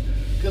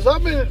 Because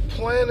I've been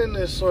planning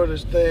this sort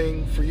of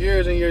thing for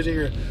years and years and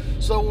years.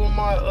 So when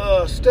my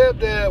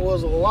stepdad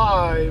was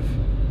alive,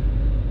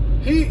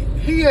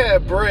 he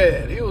had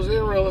bread. He was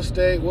in real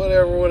estate,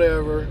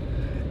 whatever.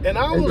 And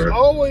I was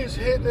always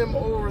hitting him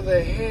over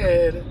the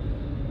head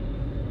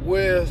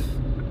with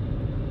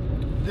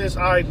this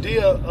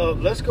idea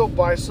of let's go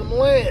buy some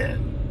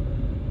land.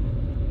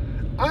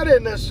 I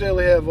didn't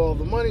necessarily have all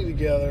the money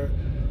together,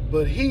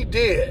 but he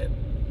did.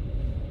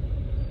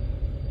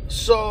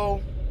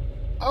 So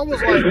I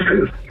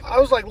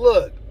was like,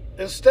 look,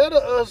 instead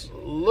of us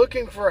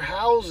looking for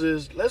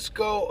houses, let's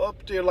go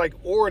up there like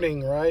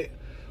Ording, right?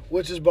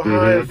 Which is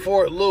behind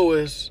Fort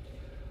Lewis,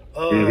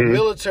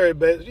 military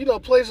base,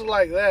 places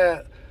like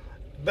that.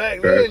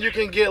 Back then, you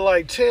can get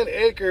like 10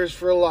 acres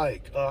for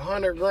like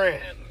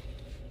 $100,000.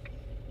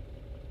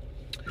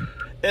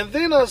 And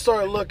then I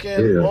started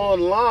looking Yeah.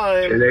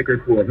 online. 10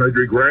 acres for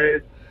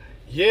 $100,000.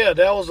 Yeah,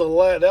 that was a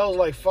lot. That was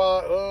like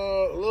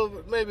a little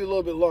bit, maybe a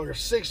little bit longer,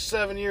 6,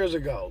 7 years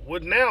ago.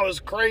 What now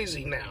is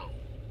crazy now.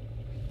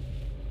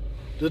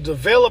 The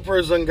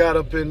developers done got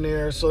up in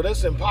there, so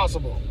that's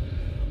impossible.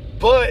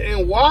 But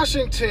in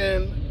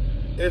Washington,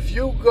 if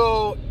you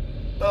go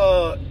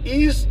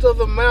east of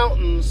the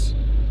mountains,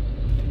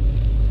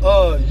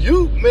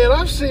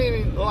 I've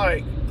seen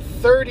like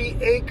 30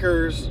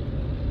 acres.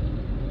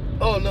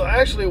 Oh no,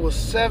 actually it was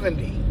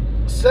 70.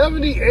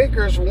 70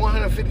 acres for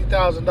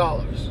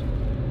 $150,000.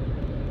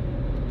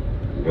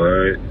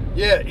 What?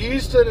 Yeah,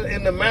 east of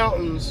in the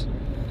mountains.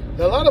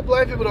 Now, a lot of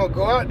black people don't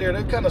go out there.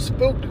 They're kind of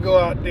spooked to go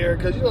out there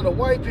because, you know, the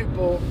white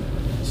people,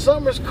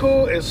 some is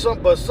cool and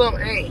but some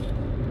ain't.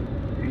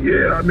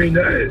 Yeah, I mean,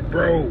 that,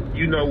 bro,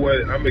 you know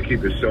what? I'm going to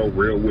keep it so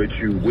real with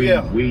you.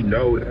 We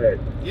know that.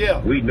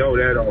 Yeah. We know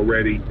that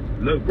already.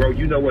 Look, bro,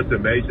 you know what's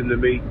amazing to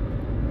me?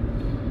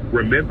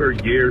 Remember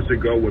years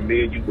ago when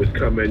me and you was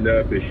coming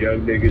up as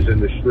young niggas in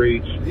the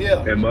streets?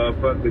 Yeah. And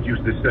motherfuckers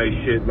used to say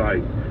shit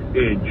like,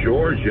 in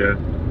Georgia,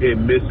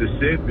 in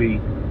Mississippi,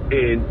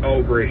 and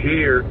over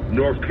here,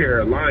 North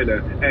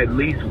Carolina, at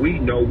least we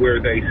know where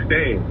they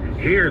stand.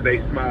 Here, they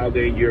smiled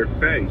in your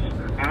face.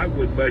 I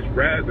would much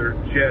rather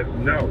just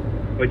know.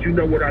 But you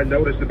know what I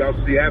noticed about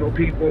Seattle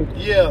people?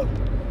 Yeah.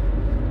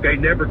 They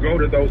never go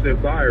to those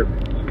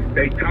environments.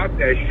 They talk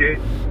that shit.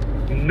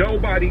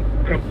 Nobody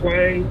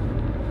complained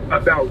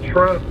about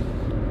Trump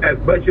as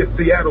much as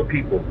Seattle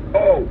people.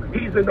 Oh,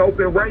 he's an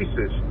open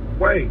racist.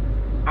 Wait,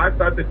 I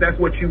thought that that's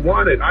what you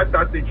wanted. I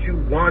thought that you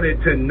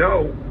wanted to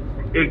know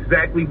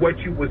exactly what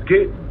you was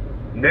getting.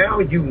 Now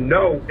you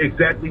know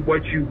exactly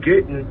what you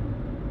getting.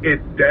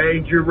 It's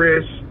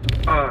dangerous.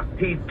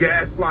 He's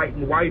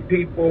gaslighting white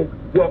people.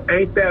 Well,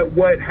 ain't that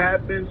what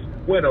happens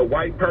when a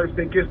white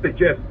person gets to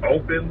just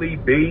openly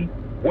be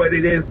what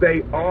it is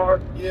they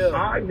are? Yeah.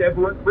 I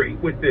never agreed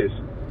with this.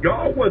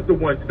 Y'all was the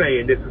one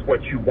saying this is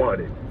what you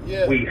wanted.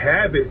 Yeah. We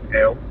have it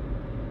now.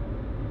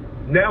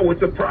 Now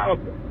it's a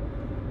problem.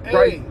 Hey.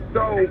 Right?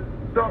 So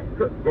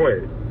go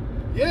ahead.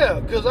 Yeah,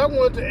 because I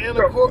went to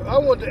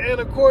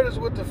Anacortes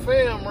with the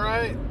fam,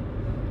 right?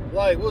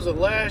 Like, was it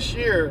last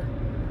year?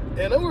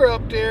 And then we're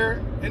up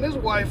there, and this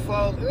white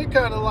folks, and it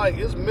kind of like,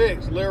 it's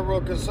mixed, liberal,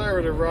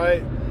 conservative,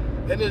 right?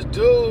 And this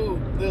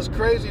dude, this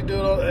crazy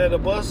dude at a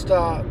bus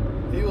stop,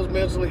 he was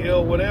mentally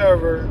ill,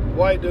 whatever,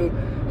 white dude,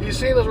 he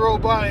seen us roll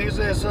by, and he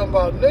said something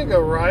about nigga,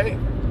 right?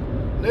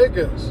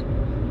 Niggas.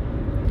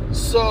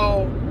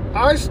 So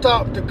I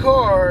stopped the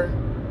car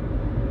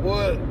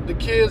with the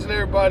kids and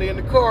everybody in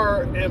the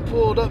car and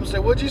pulled up and said,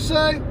 "What'd you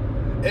say?"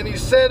 And he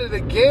said it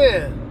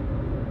again.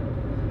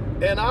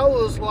 And I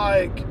was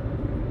like,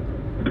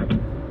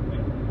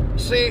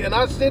 see, and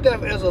I did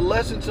that as a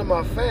lesson to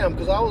my fam,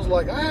 because I was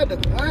like, I had the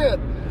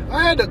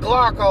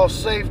Glock off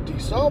safety.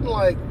 So I'm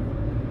like,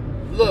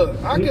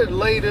 look, I could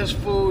lay this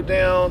food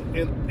down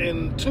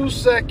in 2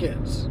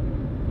 seconds.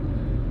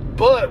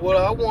 But what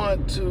I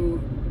want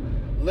to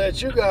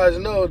let you guys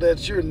know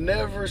that you're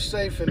never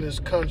safe in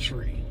this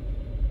country.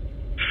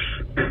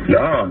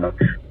 Nah.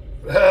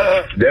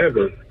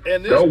 Never.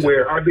 And this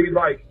nowhere. I mean,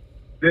 like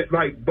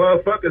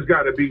motherfuckers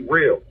got to be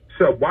real.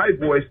 So white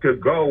boys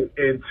could go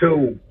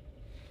into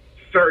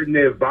certain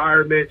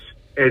environments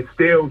and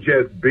still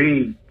just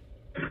be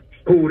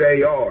who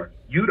they are.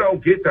 You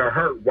don't get to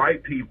hurt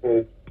white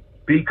people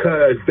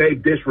because they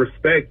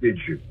disrespected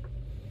you.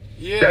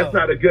 Yeah. That's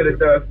not a good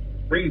enough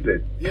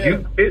reason.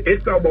 Yeah.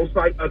 It's almost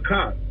like a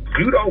cop.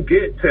 You don't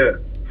get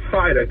to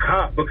fight a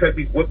cop because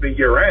he's whooping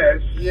your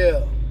ass.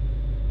 Yeah.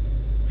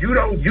 You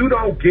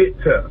don't get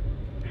to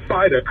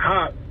fight a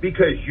cop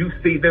because you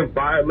see them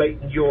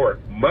violating your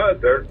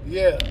mother.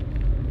 Yeah.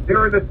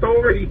 They're an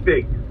authority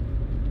figure.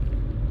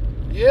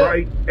 Yeah.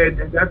 Right?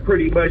 And that's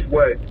pretty much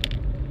what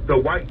the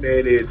white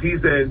man is.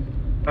 He's an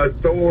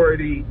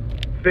authority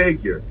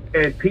figure.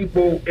 And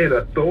people in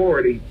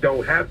authority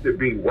don't have to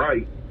be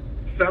right.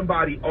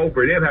 Somebody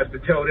over them has to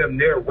tell them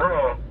they're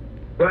wrong,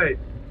 but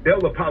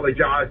they'll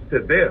apologize to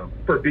them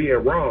for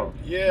being wrong,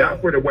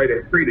 not for the way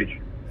they treated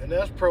you. And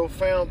that's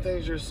profound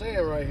things you're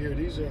saying right here.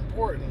 These are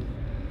important.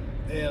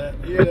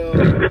 And, you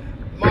know,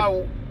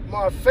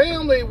 my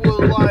family was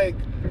like,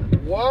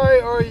 why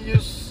are you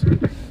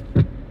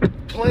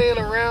playing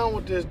around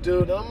with this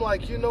dude? And I'm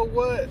like, you know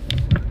what?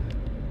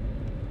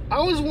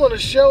 I just want to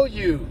show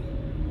you.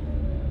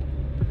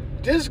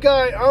 This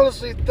guy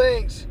honestly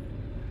thinks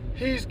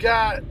he's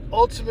got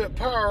ultimate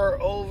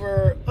power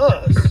over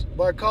us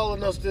by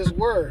calling us this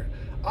word.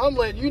 I'm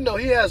letting you know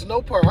he has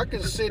no power. I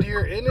can sit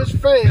here in his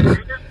face,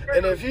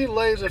 and if he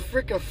lays a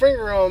freaking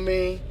finger on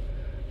me,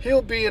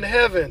 he'll be in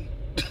heaven.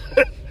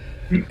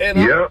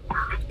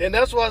 And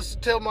that's why I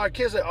tell my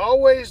kids that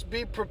always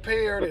be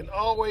prepared and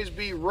always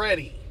be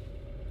ready.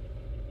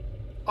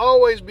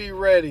 Always be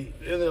ready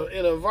in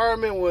an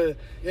environment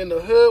in the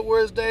hood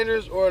where it's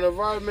dangerous, or an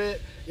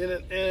environment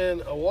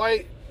in a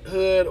white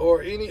hood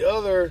or any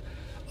other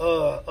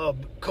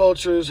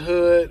culture's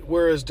hood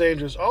where it's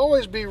dangerous.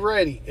 Always be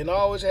ready and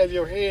always have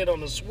your head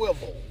on the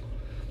swivel,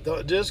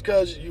 Just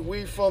because you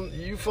from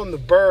the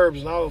burbs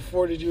and I've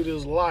afforded you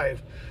this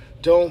life,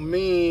 don't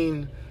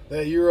mean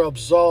that you're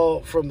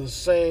absolved from the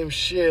same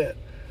shit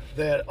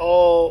that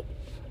all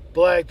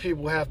black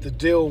people have to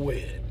deal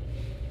with.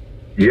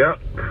 Yep.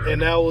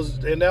 And that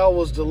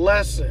was the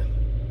lesson.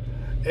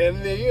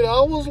 And then, you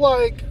know, I was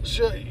like,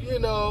 you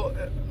know,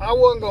 I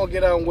wasn't gonna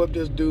get out and whip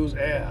this dude's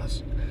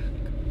ass.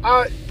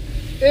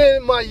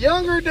 In my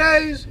younger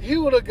days, he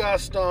would have got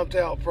stomped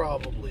out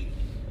probably.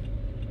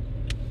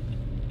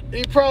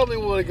 He probably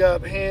would have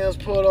got hands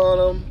put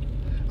on him.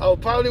 I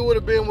probably would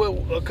have been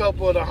with a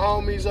couple of the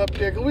homies up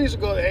there, because we used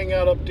to go hang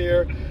out up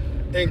there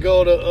and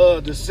go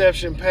to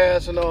Deception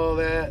Pass and all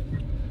that.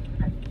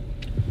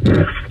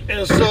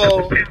 And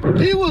so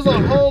he was a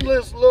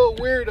homeless little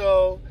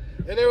weirdo,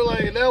 and they were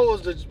like, and that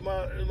was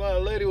my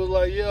lady was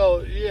like,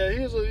 yo, yeah,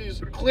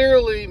 he's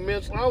clearly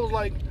mental. I was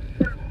like,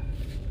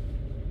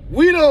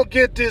 we don't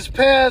get this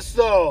pass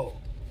though.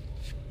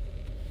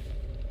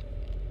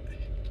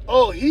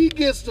 Oh, he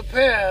gets the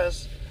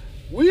pass.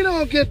 We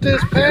don't get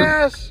this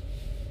pass.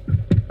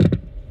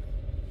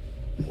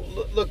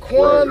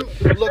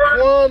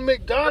 Laquan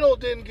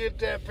McDonald didn't get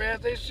that pass.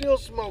 They still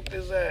smoked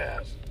his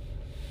ass.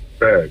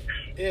 Facts.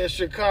 In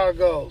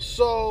Chicago.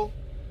 So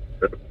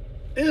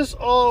it's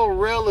all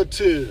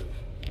relative.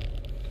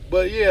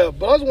 But yeah,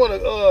 but I just want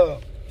to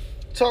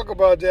talk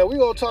about that. We're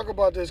gonna talk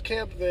about this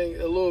camp thing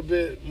a little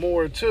bit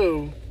more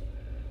too.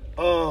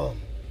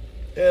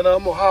 And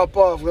I'm gonna hop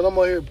off, and I'm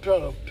out here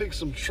trying to pick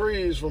some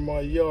trees from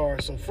my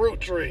yard, some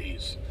fruit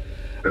trees.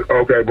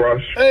 Okay, bro.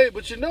 Hey,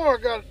 but you know I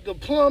got the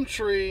plum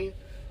tree.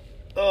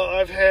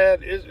 I've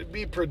had it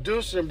be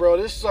producing, bro.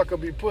 This sucker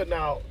be putting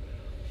out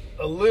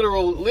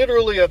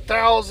literally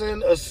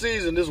 1,000 a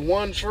season. This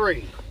one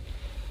tree.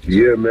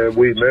 Yeah, man.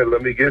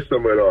 Let me get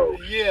some of those.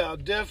 Yeah,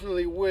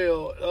 definitely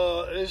will.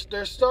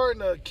 They're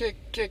starting to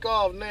kick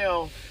off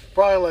now.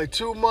 Probably in like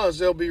 2 months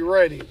they'll be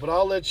ready. But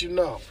I'll let you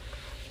know.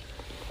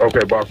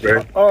 Okay, boss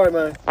man. All right,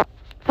 man.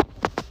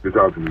 Good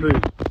talking to you.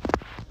 Peace.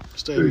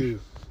 Stay with you.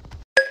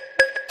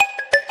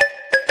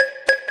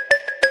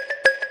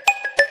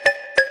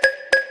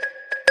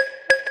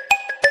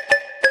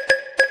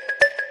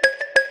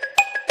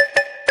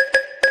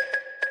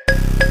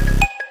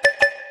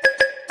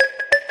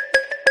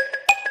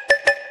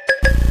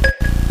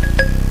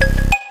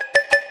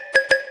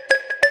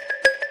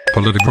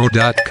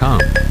 Politico.com